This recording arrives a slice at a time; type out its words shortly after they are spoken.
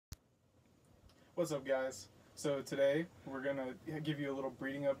What's up, guys? So today we're gonna give you a little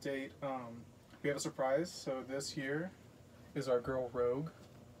breeding update. We have a surprise. So this here is our girl Rogue.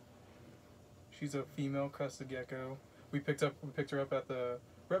 She's a female crested gecko. We picked her up at the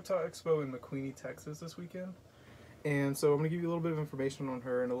Reptile Expo in McQueeney, Texas this weekend. And so I'm gonna give you a little bit of information on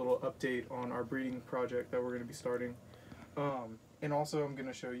her and a little update on our breeding project that we're gonna be starting. And also I'm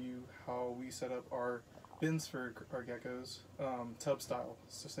gonna show you how we set up our bins for our geckos, tub style,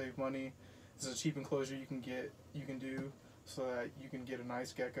 to save money. This is a cheap enclosure you can do so that you can get a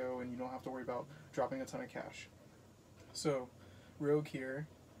nice gecko and you don't have to worry about dropping a ton of cash. So Rogue here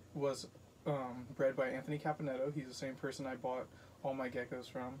was bred by Anthony Caponetto. He's the same person I bought all my geckos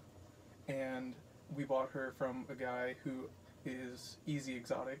from, and we bought her from a guy who is Easy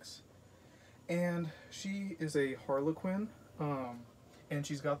Exotics, and she is a Harlequin. And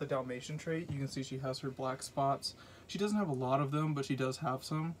she's got the Dalmatian trait. You can see she has her black spots. She doesn't have a lot of them, but she does have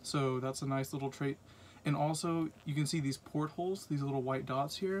some, so that's a nice little trait. And also, you can see these portholes, these little white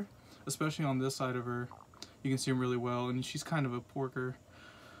dots here, especially on this side of her. You can see them really well, and she's kind of a porker.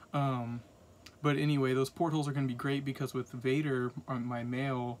 But anyway, those portholes are going to be great because with Vader, my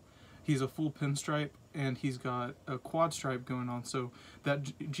male, he's a full pinstripe, and he's got a quad stripe going on, so that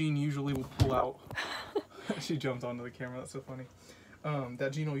gene usually will pull out. She jumped onto the camera, that's so funny.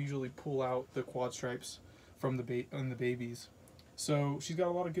 That gene will usually pull out the quad stripes from the babies. So she's got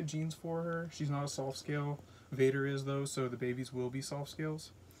a lot of good genes for her. She's not a soft scale. Vader is though, so the babies will be soft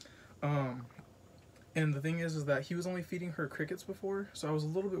scales. And the thing is that he was only feeding her crickets before, so I was a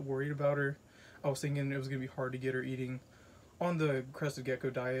little bit worried about her. I was thinking it was going to be hard to get her eating on the crested gecko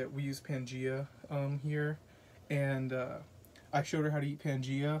diet. We use Pangea here, and I showed her how to eat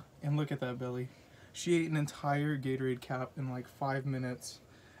Pangea, and look at that belly. She ate an entire Gatorade cap in like 5 minutes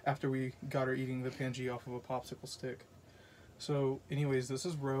after we got her eating the Pangea off of a popsicle stick. So anyways, this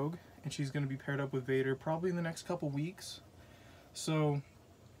is Rogue, and she's going to be paired up with Vader probably in the next couple weeks. So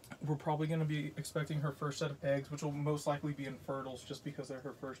we're probably going to be expecting her first set of eggs, which will most likely be infertiles just because they're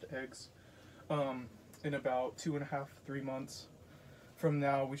her first eggs. In about 2.5, 3 months from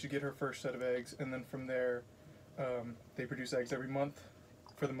now, we should get her first set of eggs, and then from there, they produce eggs every month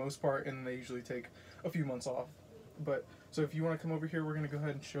for the most part, and they usually take a few months off. But so if you want to come over here, we're going to go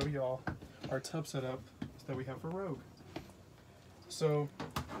ahead and show y'all our tub setup that we have for Rogue. So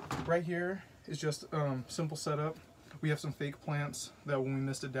right here is just simple setup. We have some fake plants that when we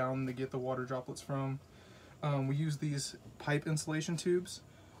mist it down, they get the water droplets from. We use these pipe insulation tubes.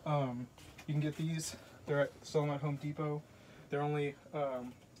 You can get these. They're selling at Home Depot. They're only a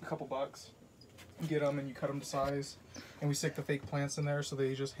couple bucks. You get them and you cut them to size, and we stick the fake plants in there so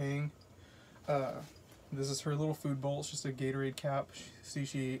they just hang. This is her little food bowl. It's just a Gatorade cap. See,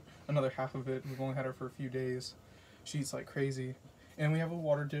 she ate another half of it. We've only had her for a few days. She eats like crazy. And we have a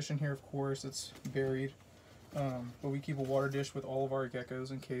water dish in here, of course. It's buried. But we keep a water dish with all of our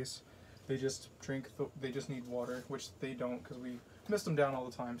geckos in case they just they just need water, which they don't because we mist them down all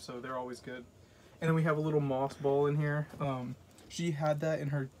the time, so they're always good. And then we have a little moss ball in here. She had that in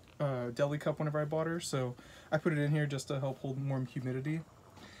her deli cup whenever I bought her, so I put it in here just to help hold more humidity.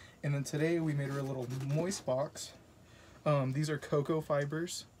 And then today we made her a little moist box. These are cocoa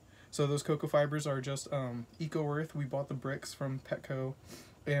fibers. So those cocoa fibers are just Eco Earth. We bought the bricks from Petco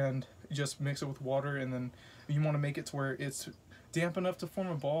and just mix it with water, and then you want to make it to where it's damp enough to form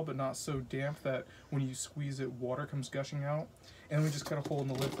a ball but not so damp that when you squeeze it water comes gushing out. And we just cut a hole in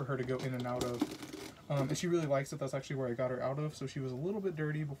the lid for her to go in and out of. And she really likes it. That's actually where I got her out of, so she was a little bit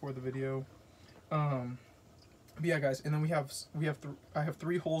dirty before the video. But yeah, guys, and then I have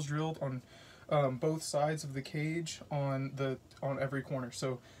 3 holes drilled on both sides of the cage on every corner.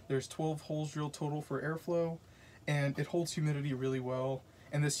 So there's 12 holes drilled total for airflow, and it holds humidity really well.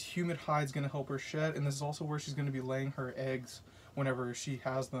 And this humid hide is going to help her shed, and this is also where she's going to be laying her eggs whenever she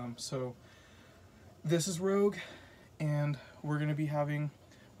has them. So this is Rogue, and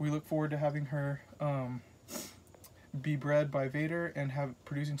we look forward to having her be bred by Vader and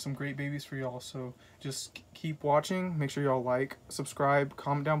producing some great babies for y'all. So just keep watching. Make sure y'all like, subscribe,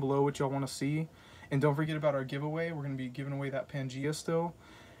 comment down below what y'all want to see, and don't forget about our giveaway. We're going to be giving away that Pangea still,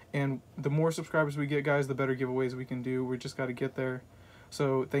 and the more subscribers we get, guys, the better giveaways we can do. We just got to get there.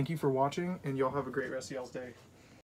 So thank you for watching, and y'all have a great rest of y'all's day.